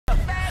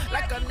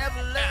like I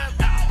never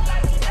left.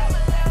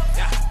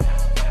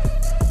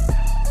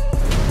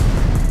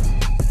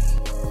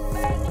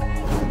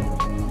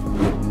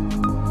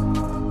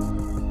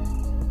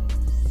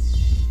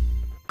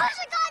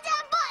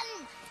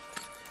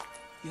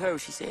 You heard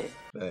what she said.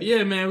 Right.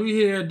 Yeah, man, we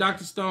here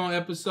Dr. Stone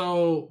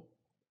episode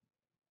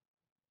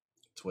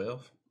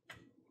 12?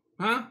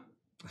 Huh?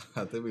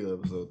 I think we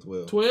episode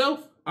 12.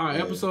 12? All right,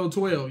 Yeah. episode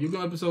 12. You're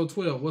going episode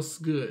 12. What's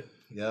good?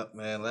 Yep,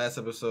 man. Last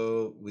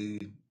episode,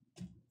 we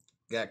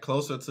got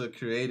closer to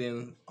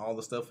creating all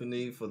the stuff we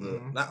need for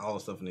the, not all the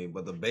stuff we need,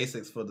 but the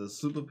basics for the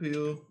super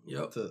pill.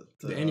 Yep. To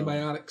The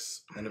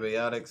antibiotics.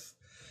 Antibiotics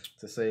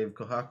to save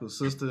Kohaku's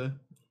sister.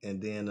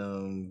 And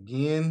then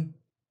Gin.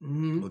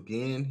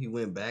 Again, he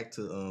went back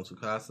to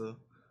Tsukasa.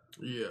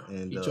 Yeah.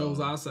 And he chose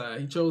our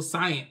side. He chose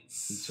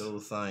science. He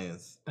chose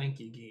science. Thank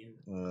you,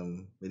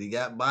 Gin. But he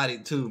got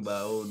bodied too by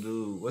old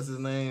dude. What's his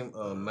name?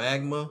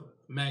 Magma.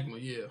 Magma,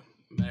 yeah.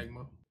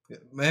 Magma.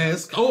 Man,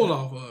 it's cold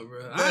off of,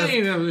 bro. I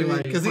ain't never been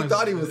like, because he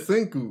thought he was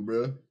Senku,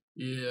 bro.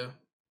 Yeah.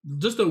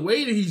 Just the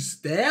way that he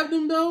stabbed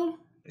him, though.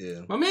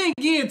 Yeah. My man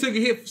Gin took a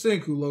hit for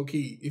Senku, low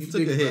key. If you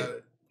think about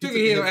it. Took a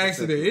hit on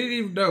accident. He didn't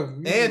even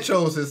know. And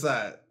chose his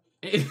side.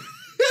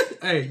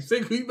 Hey,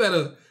 Senku, you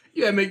better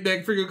make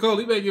that freaking cola.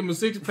 You better give him a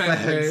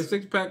 6-pack, man.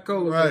 6-pack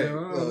cola. Right.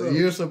 A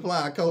year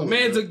supply of cola. My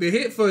man took the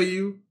hit for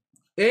you,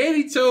 and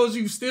he chose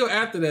you still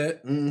after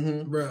that.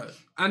 Bruh,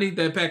 I need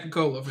that pack of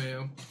cola,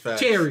 fam. Facts.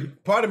 Cherry.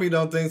 Part of me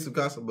don't think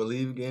Tsukasa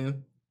believe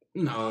again.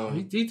 No,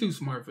 he too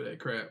smart for that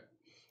crap.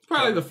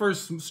 Probably the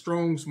first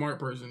strong, smart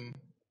person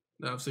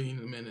that I've seen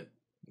in a minute.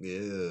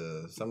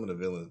 Yeah, some of the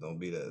villains don't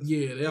be that.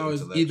 Yeah, they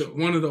always either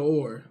one of the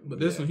or. But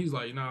this one, he's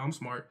like, nah, I'm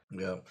smart.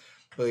 Yeah.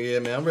 But yeah,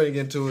 man, I'm ready to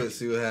get into it,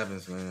 see what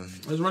happens, man.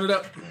 Let's run it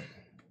up.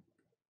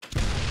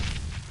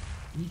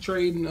 You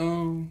trading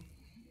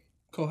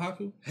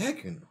Kohaku?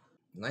 Heck no.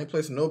 I ain't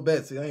placing no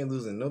bets. See, I ain't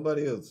losing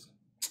nobody else.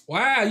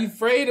 Wow, you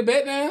afraid to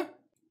bet now?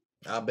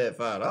 I'll bet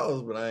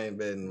 $5, but I ain't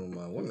betting on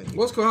my women.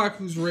 What's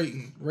Kohaku's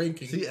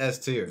ranking? She S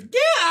tier.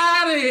 Get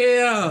out of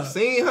here! You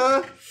seen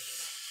her?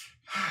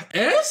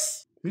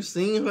 S? You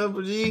seen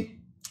her, G?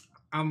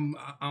 I'm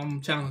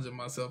challenging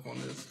myself on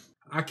this.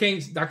 I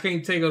can't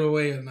take it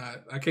away or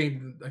not. I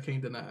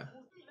can't deny.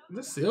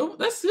 That's Silver?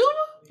 That's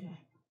Silver?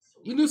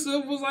 You knew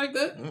Silver was like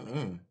that?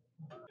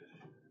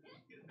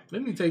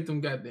 Let me take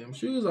them goddamn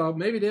shoes off.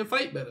 Maybe they'll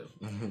fight better.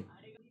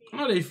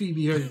 How they feet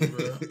be hurting,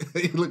 bro?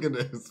 Look at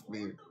that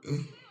spear.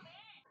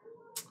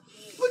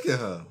 Look at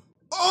her.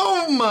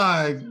 Oh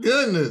my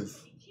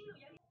goodness.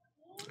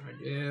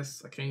 I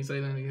guess I can't say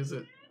nothing against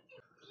it.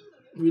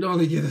 We'd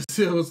only get a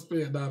silver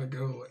spear, not a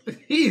gold.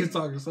 He is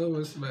talking so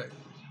much smack.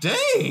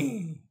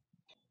 Dang.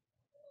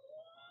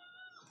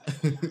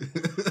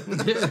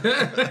 This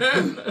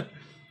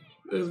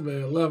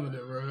man loving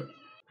it, bro.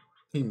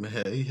 He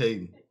mad. He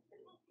hating.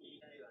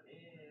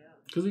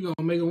 Cause he gonna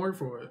make him work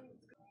for it.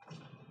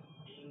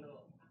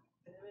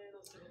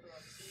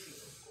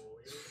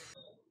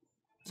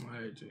 I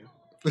hate you.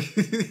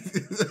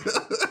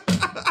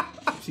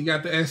 She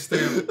got the S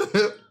stamp.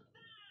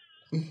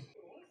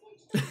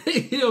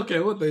 He don't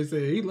care what they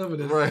say. He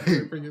loving it. Right.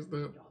 Freaking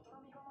stuff.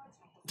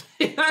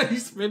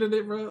 He's spinning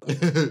it, bro.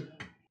 Dang,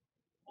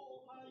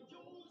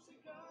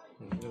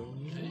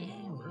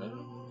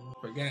 bro.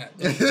 Forgot.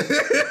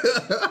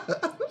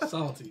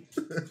 Salty.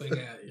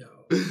 Forgot, yo.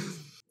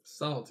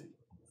 Salty.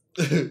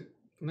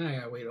 Now I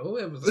gotta wait a whole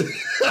episode.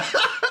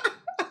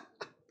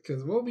 Cause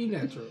it won't be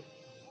natural.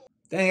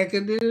 Dang, I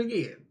could do it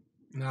again.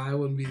 Nah, it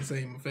wouldn't be the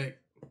same effect.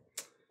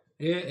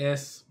 Yeah,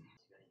 S.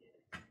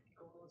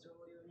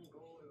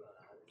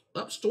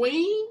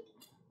 Upstream?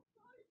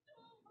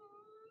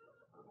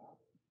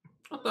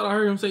 I thought I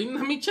heard him say,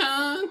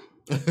 Nami-chan.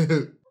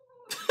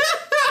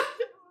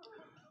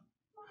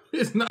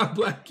 It's not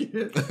black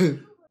kid.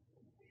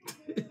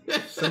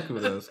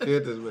 Senku done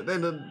scared this man.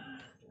 Then the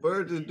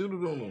bird just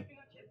doodled on him.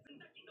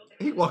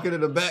 He walking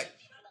in the back.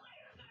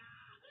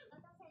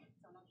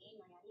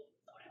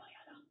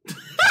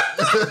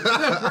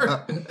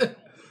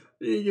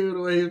 He ain't giving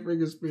away his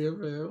freaking spear,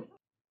 fam.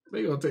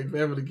 They gonna take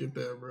forever to get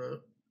that, bro.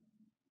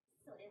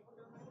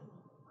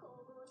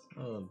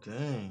 Oh,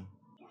 dang.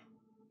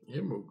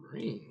 Emerald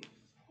green.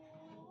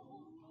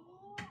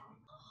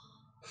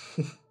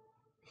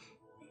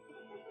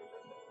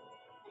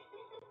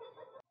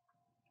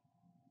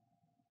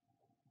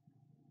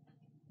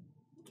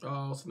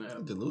 Oh,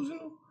 snap.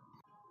 Delusional?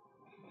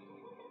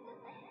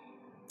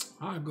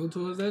 I go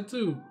towards that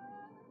too.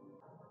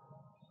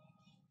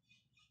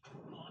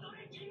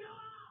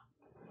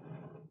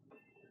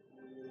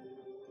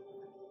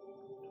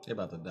 They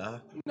about to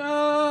die.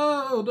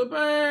 No, the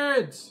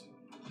birds.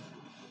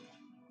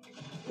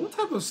 What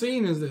type of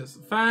scene is this?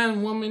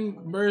 Fine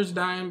woman, birds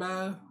dying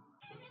by.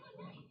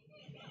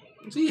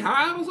 Is he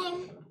high or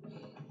something?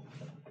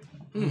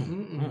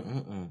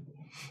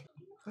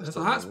 That's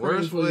a hot spring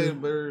worst for way you.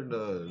 bird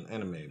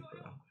anime,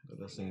 bro.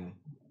 That I've seen.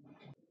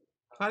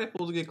 How they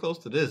supposed to get close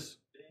to this?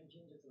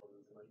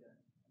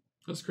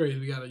 That's crazy.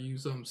 We gotta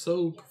use something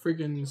so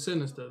freaking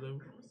sinister though.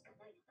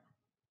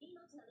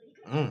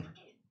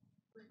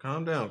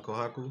 Calm down,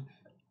 Kohaku.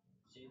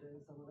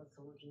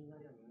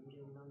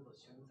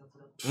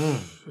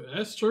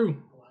 That's true.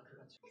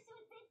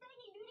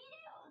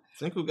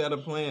 Senku got a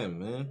plan,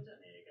 man.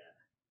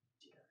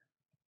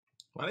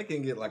 Why they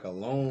can't get like a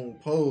long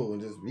pole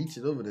and just reach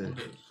it over there?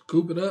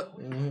 Scoop it up.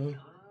 Mm-hmm.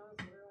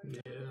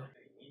 Yeah.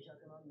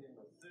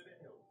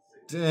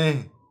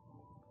 Dang.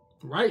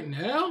 Right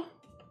now?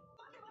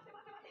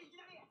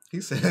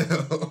 He said,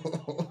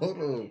 hold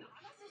on.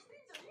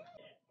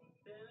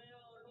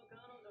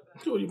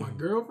 What are you, my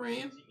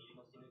girlfriend?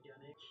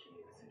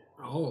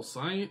 Oh,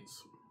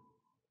 science.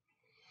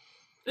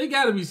 It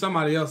gotta be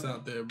somebody else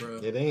out there, bro.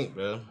 It ain't,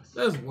 bro.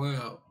 That's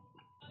wild.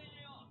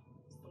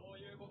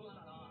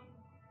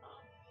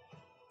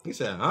 He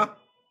said, huh?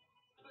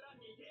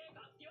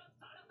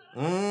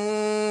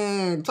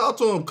 Talk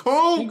to him,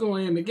 Cone. We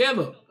going in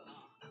together.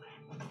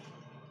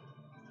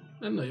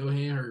 I know your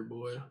hand hurt,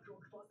 boy.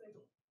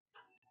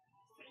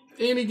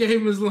 And he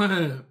gave him his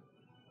line.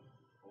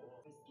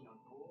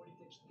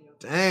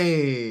 Dang,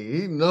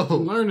 he know.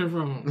 I'm learning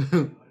from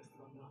him.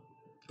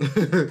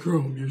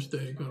 Chrome, you're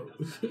staying up.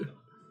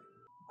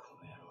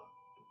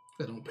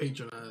 That don't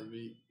patronize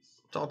me.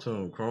 Talk to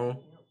him, Chrome.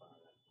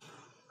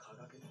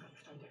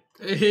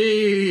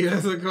 Hey,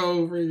 that's a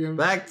cold freaking.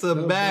 Back to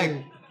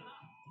back.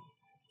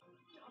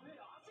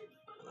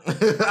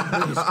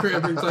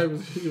 Every type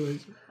of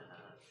situation.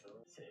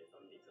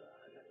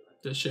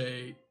 The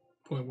shade,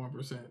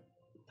 0.1%.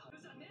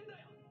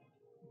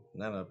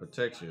 Now I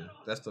protect you.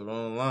 That's the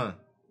wrong line.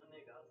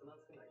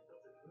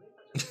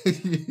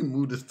 You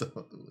move the stuff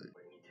out the way.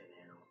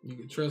 You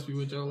can trust me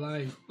with your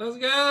life. Let's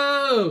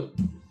go!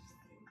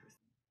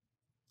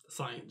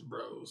 Science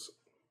bros.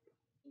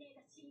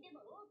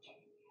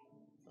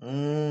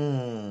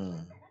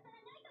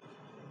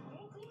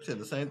 Said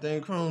the same thing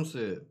Chrome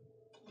said.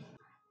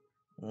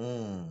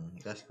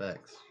 That's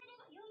facts.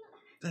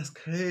 That's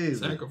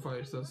crazy.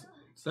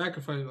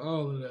 Sacrifice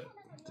all of that.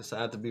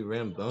 Decide to be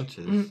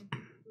rambunctious. Dang!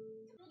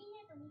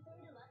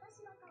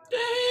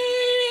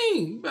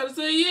 You better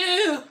say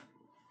yeah.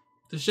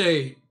 The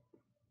shade.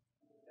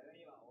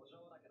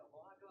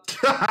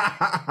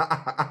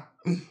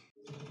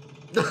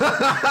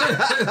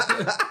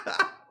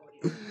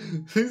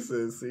 He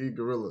said, see,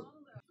 gorilla.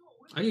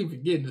 I keep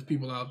forgetting there's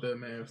people out there,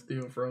 man,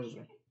 still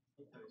frozen.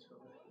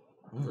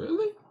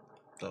 Really?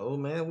 The old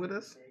man with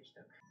us?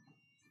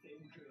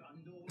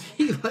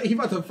 He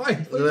about to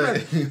fight.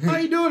 All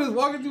you doing is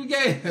walking through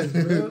gas,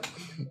 bro.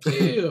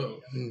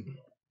 Chill.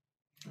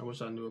 I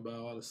wish I knew about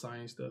all the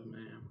science stuff,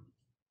 man.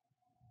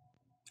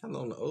 How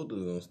long the old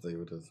dude gonna stay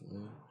with us,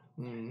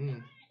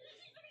 man?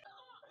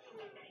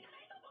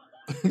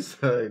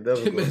 Sorry, that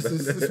was It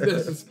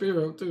messes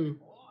Spiro too.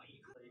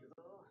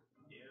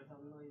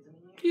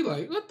 He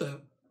like, what the?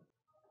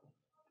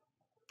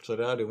 So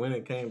they already went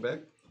and came back?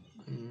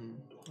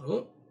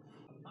 Oh.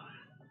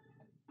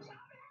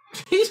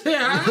 He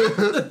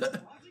said,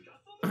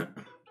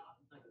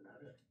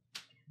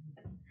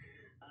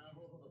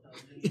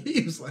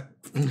 he was like,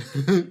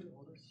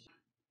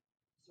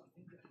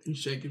 he's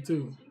shaking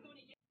too.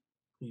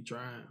 He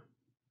trying.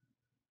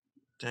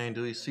 Dang,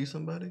 do he see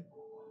somebody?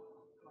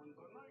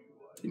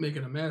 He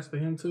making a mask for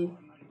him too.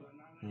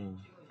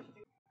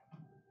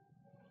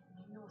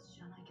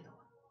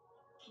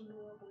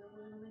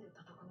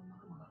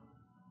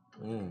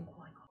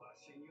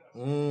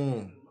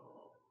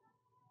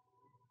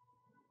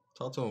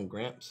 Talk to him,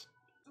 Gramps.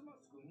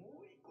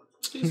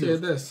 He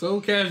said that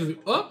so casually.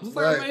 Oh, looks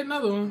like I made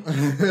another one.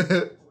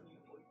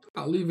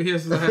 I'll leave it here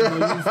since I have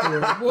no use for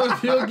it. Boy,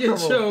 if you'll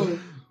get your...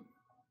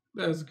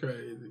 That's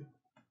crazy.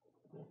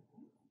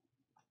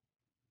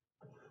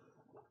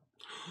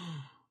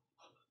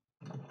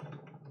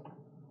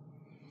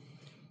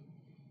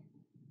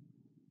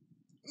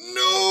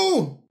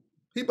 No!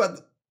 He about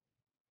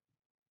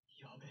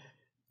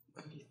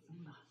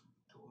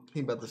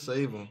to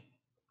save him.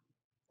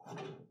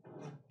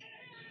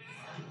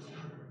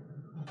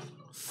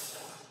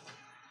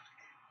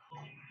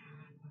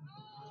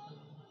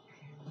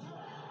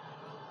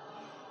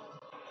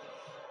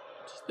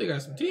 They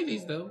got some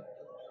titties though.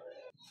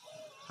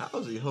 How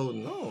is he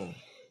holding on?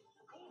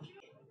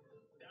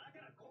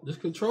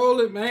 Just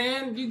control it,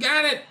 man. You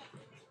got it.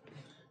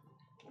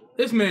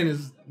 This man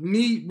is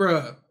neat,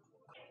 bruh.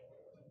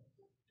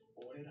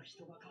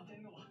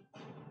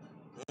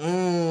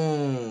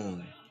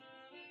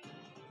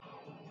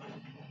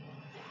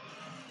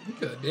 He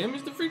could have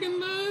damaged the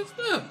freaking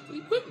stuff, the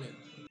equipment.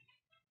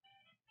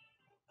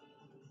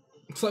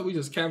 It's like we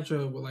just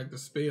captured with like the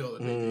spell.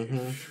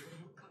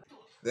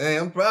 Dang,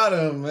 I'm proud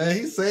of him, man.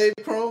 He saved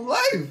Chrome's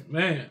life.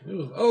 Man, it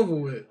was over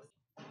with.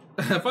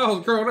 If I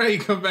was Chrome, I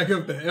ain't come back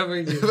up there ever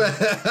again.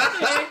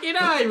 Heck, you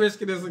know I ain't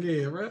risking this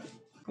again, bro.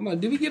 I'm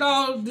like, did we get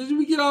all the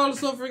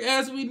sulfuric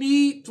acid we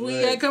need? So we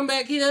gotta come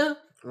back here?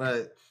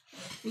 Right.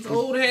 This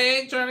old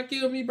hag trying to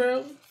kill me,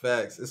 bro.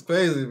 Facts. It's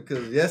crazy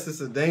because yes, it's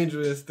a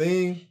dangerous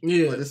thing.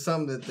 Yeah. But it's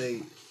something that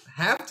they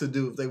have to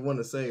do if they want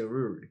to save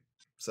Ruri.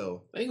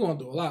 So they going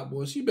through a lot,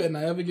 boy. She better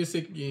not ever get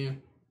sick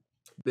again.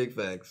 Big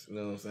facts. You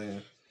know what I'm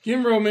saying?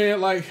 Gimro,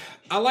 man, like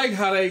I like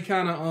how they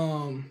kind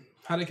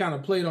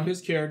of played on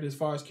his character as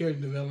far as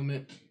character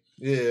development.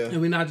 Yeah. And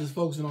we're not just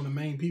focusing on the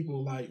main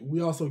people. Like,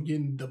 we also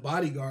getting the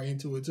bodyguard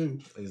into it, too.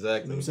 Exactly. You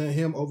know what I'm saying?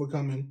 Him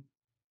overcoming,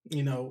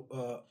 you know,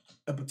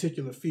 a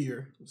particular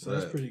fear. So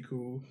that's pretty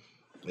cool.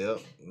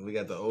 Yep. We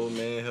got the old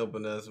man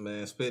helping us,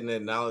 man, spitting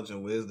that knowledge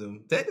and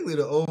wisdom. Technically,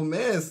 the old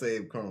man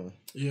saved Chrome.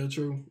 Yeah,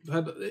 true.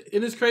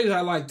 It is crazy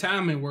how, like,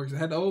 timing works.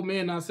 Had the old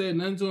man not said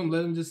nothing to him,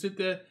 let him just sit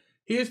there.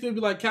 He'd still be,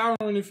 like,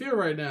 cowering in fear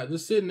right now.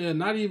 Just sitting there,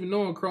 not even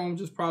knowing Chrome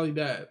just probably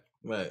died.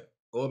 Right.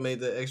 Or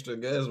made that extra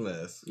gas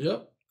mask.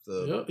 Yep.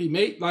 So. Yep. He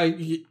made, like,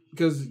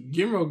 because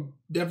Gimro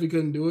definitely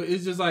couldn't do it.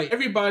 It's just like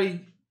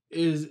everybody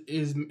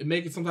is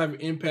making some type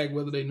of impact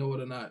whether they know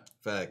it or not.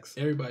 Facts.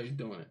 Everybody's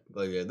doing it.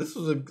 Like, yeah, this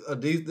was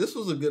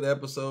a good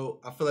episode.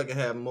 I feel like it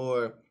had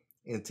more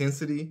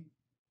intensity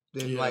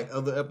than like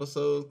other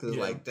episodes because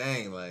like,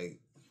 dang, like,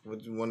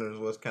 what you wonder is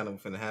what's kind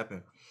of finna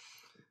happen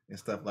and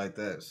stuff like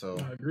that. So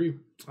I agree.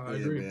 I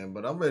agree, man.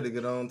 But I'm ready to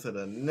get on to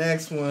the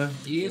next one.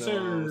 Yes, you know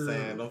sir. What I'm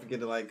saying? Don't forget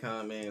to like,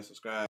 comment, and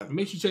subscribe.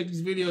 Make sure you check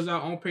these videos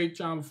out on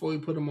Patreon before we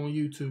put them on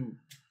YouTube.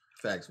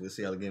 Facts. We'll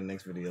see y'all again in the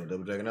next video.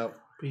 Double checking out.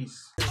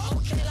 Peace.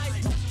 Okay, like